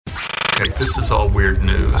Okay, this is all weird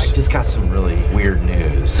news. I just got some really weird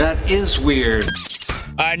news. That is weird.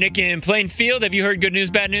 All right, Nick in Plainfield, have you heard good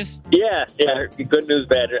news, bad news? Yeah, good news,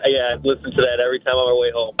 bad. Yeah, I listen to that every time on my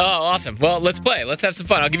way home. Oh, awesome. Well, let's play. Let's have some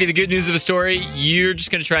fun. I'll give you the good news of a story. You're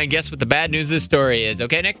just going to try and guess what the bad news of the story is.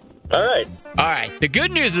 Okay, Nick? All right. All right. The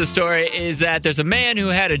good news of the story is that there's a man who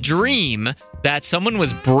had a dream that someone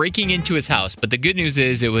was breaking into his house. But the good news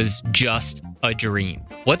is it was just a dream.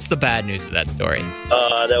 What's the bad news of that story?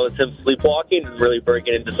 That was him sleepwalking and really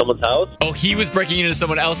breaking into someone's house. Oh, he was breaking into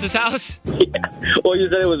someone else's house? Yeah. Well, you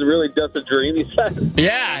said it was really just a dream, he said.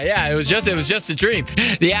 Yeah, it was just a dream.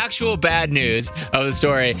 The actual bad news of the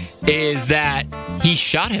story is that he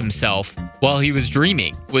shot himself while he was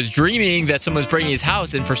dreaming that someone was breaking his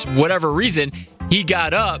house, and for whatever reason, he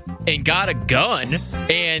got up and got a gun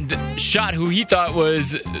and shot who he thought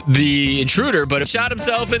was the intruder, but shot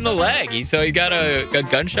himself in the leg. So he got a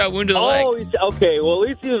gunshot wound to the leg. Oh, okay. Well, at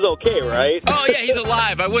least he was okay, right? Oh, yeah, he's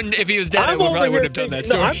alive. I wouldn't, if he was dead, I probably wouldn't have done that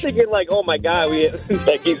story. No, I'm thinking like, oh my God,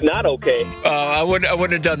 like he's not okay. I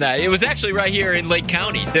wouldn't have done that. It was actually right here in Lake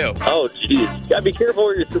County, too. Oh, jeez. Gotta be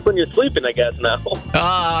careful when you're sleeping, I guess, now.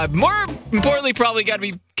 More importantly, probably gotta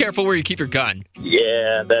be careful where you keep your gun.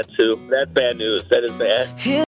 Yeah, that too. That's bad news. That is bad.